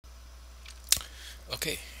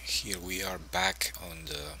Okay, here we are back on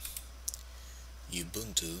the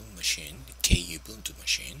Ubuntu machine, KUbuntu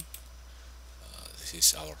machine. This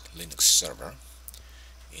is our Linux server.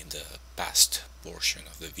 In the past portion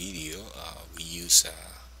of the video, we use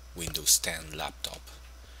a Windows 10 laptop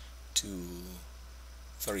to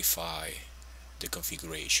verify the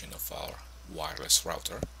configuration of our wireless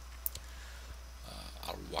router.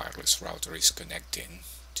 Our wireless router is connecting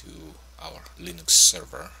to our Linux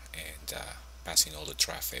server and passing all the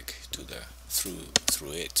traffic to the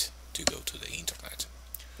through it to go to the internet.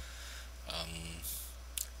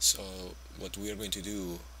 So what we are going to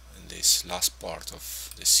do in this last part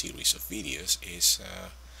of the series of videos is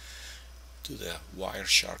do the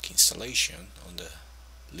Wireshark installation on the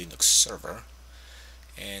Linux server,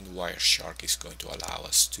 and Wireshark is going to allow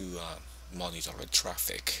us to monitor the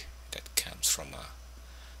traffic that comes from a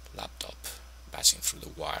laptop passing through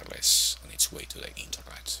the wireless on its way to the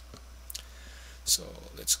internet. So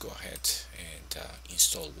let's go ahead and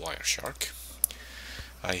install Wireshark.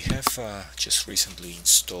 I have just recently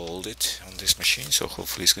installed it on this machine, so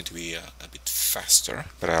hopefully it's going to be a bit faster,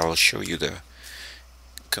 but I'll show you the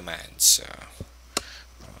commands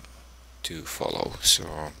to follow.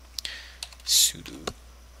 So sudo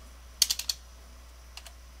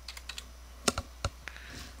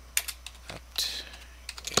apt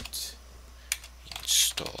get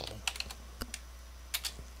install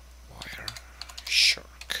Wireshark.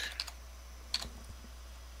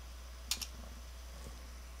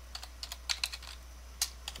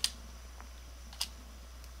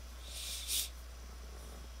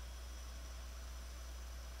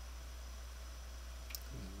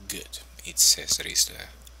 Good. It says there is the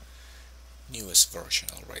newest version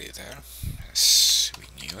already there, as we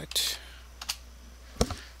knew it.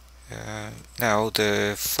 Now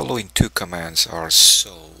the following two commands are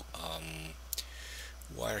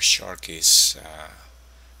Wireshark is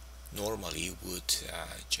normally would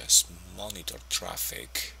just monitor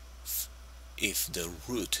traffic if the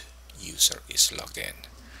root user is logged in.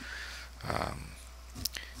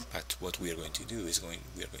 But what we are going to do is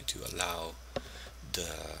we are going to allow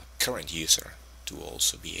the current user to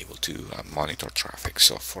also be able to monitor traffic.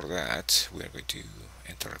 So for that we are going to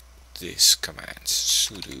enter these commands: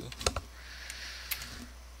 sudo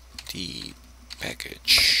the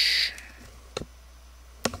package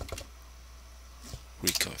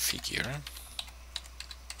reconfigure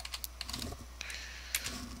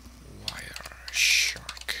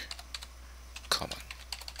Wireshark common.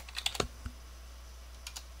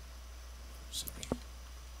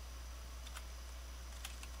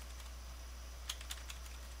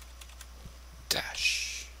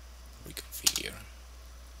 Dash reconfigure.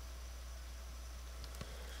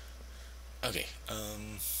 Okay,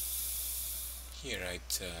 here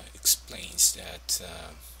it explains that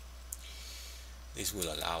this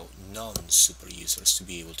will allow non-super users to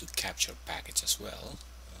be able to capture packets as well.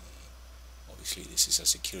 Obviously this is a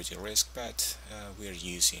security risk, but we are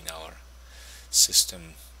using our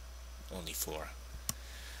system only for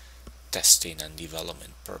testing and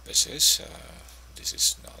development purposes. This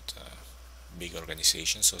is not a big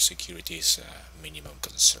organization, so security is a minimum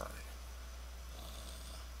concern.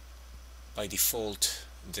 By default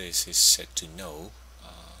this is set to no,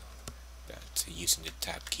 but using the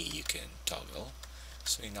tab key you can toggle.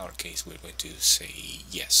 So in our case we're going to say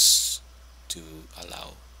yes to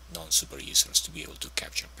allow non-super users to be able to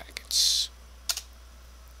capture packets.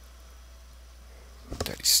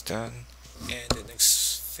 That is done, and the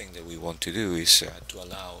next thing that we want to do is to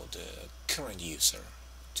allow the current user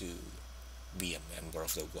to be a member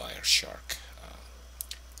of the Wireshark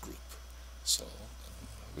group. So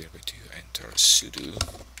we are going to enter sudo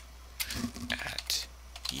add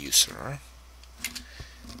user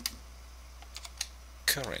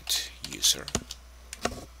current user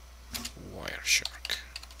Wireshark,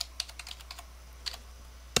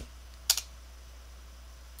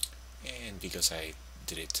 and because I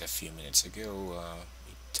did it a few minutes ago,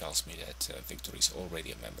 it tells me that Victor is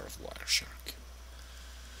already a member of Wireshark.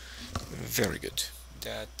 Very good.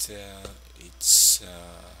 That it's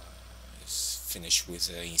finished with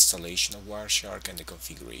the installation of Wireshark and the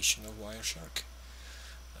configuration of Wireshark.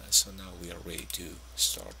 So now we are ready to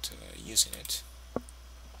start using it.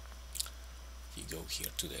 If you go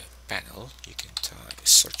here to the panel, you can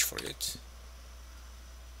search for it,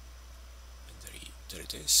 and there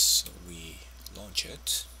it is. So we launch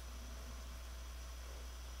it.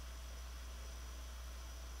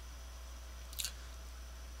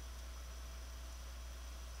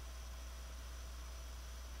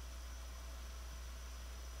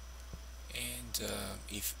 And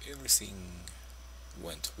if everything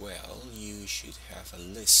went well, you should have a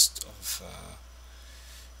list of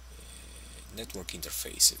network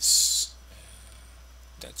interfaces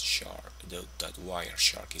that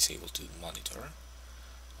Wireshark is able to monitor.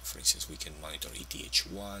 For instance, we can monitor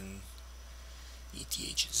ETH1,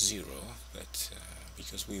 ETH0, but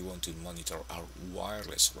because we want to monitor our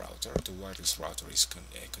wireless router, the wireless router is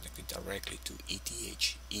connected directly to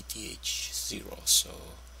ETH0, so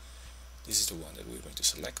this is the one that we're going to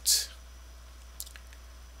select.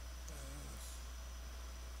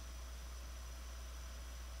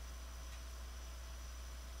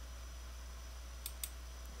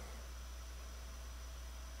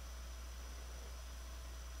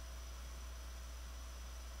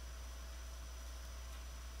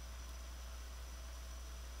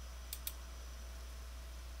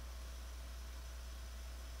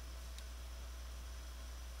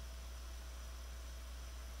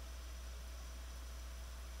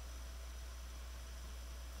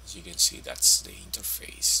 As you can see, that's the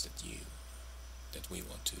interface that we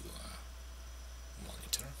want to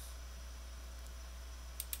monitor,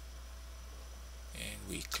 and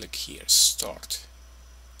we click here Start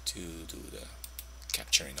to do the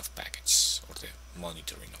capturing of packets or the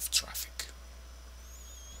monitoring of traffic.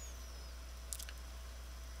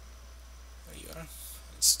 There you are.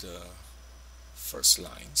 It's the first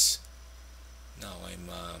lines. Now I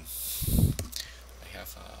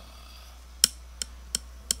have a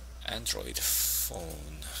Android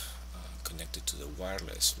phone connected to the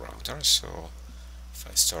wireless router, so if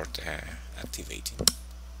I start activating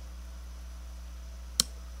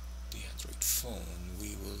the Android phone,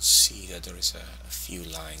 we will see that there is a few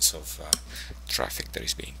lines of traffic that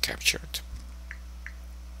is being captured.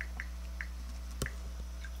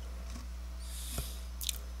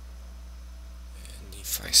 And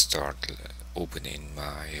if I start opening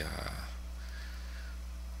my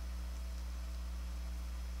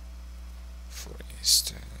for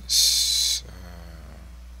instance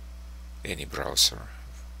any browser,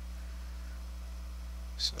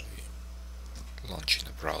 so launching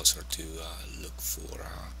a browser to look for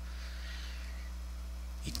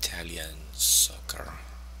Italian soccer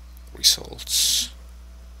results,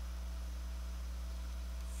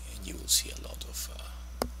 and you will see a lot of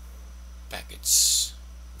packets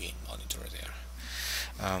being monitored there.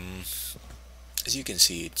 As you can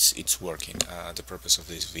see, it's working. The purpose of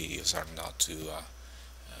these videos are not to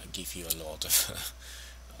give you a lot of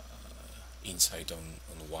insight on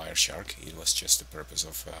Wireshark. It was just the purpose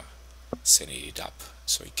of setting it up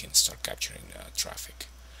so it can start capturing traffic.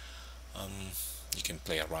 You can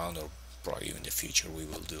play around, or probably in the future we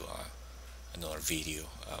will do another video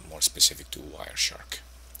more specific to Wireshark.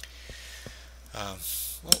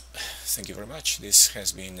 Well, thank you very much. This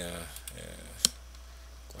has been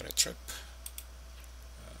quite a trip.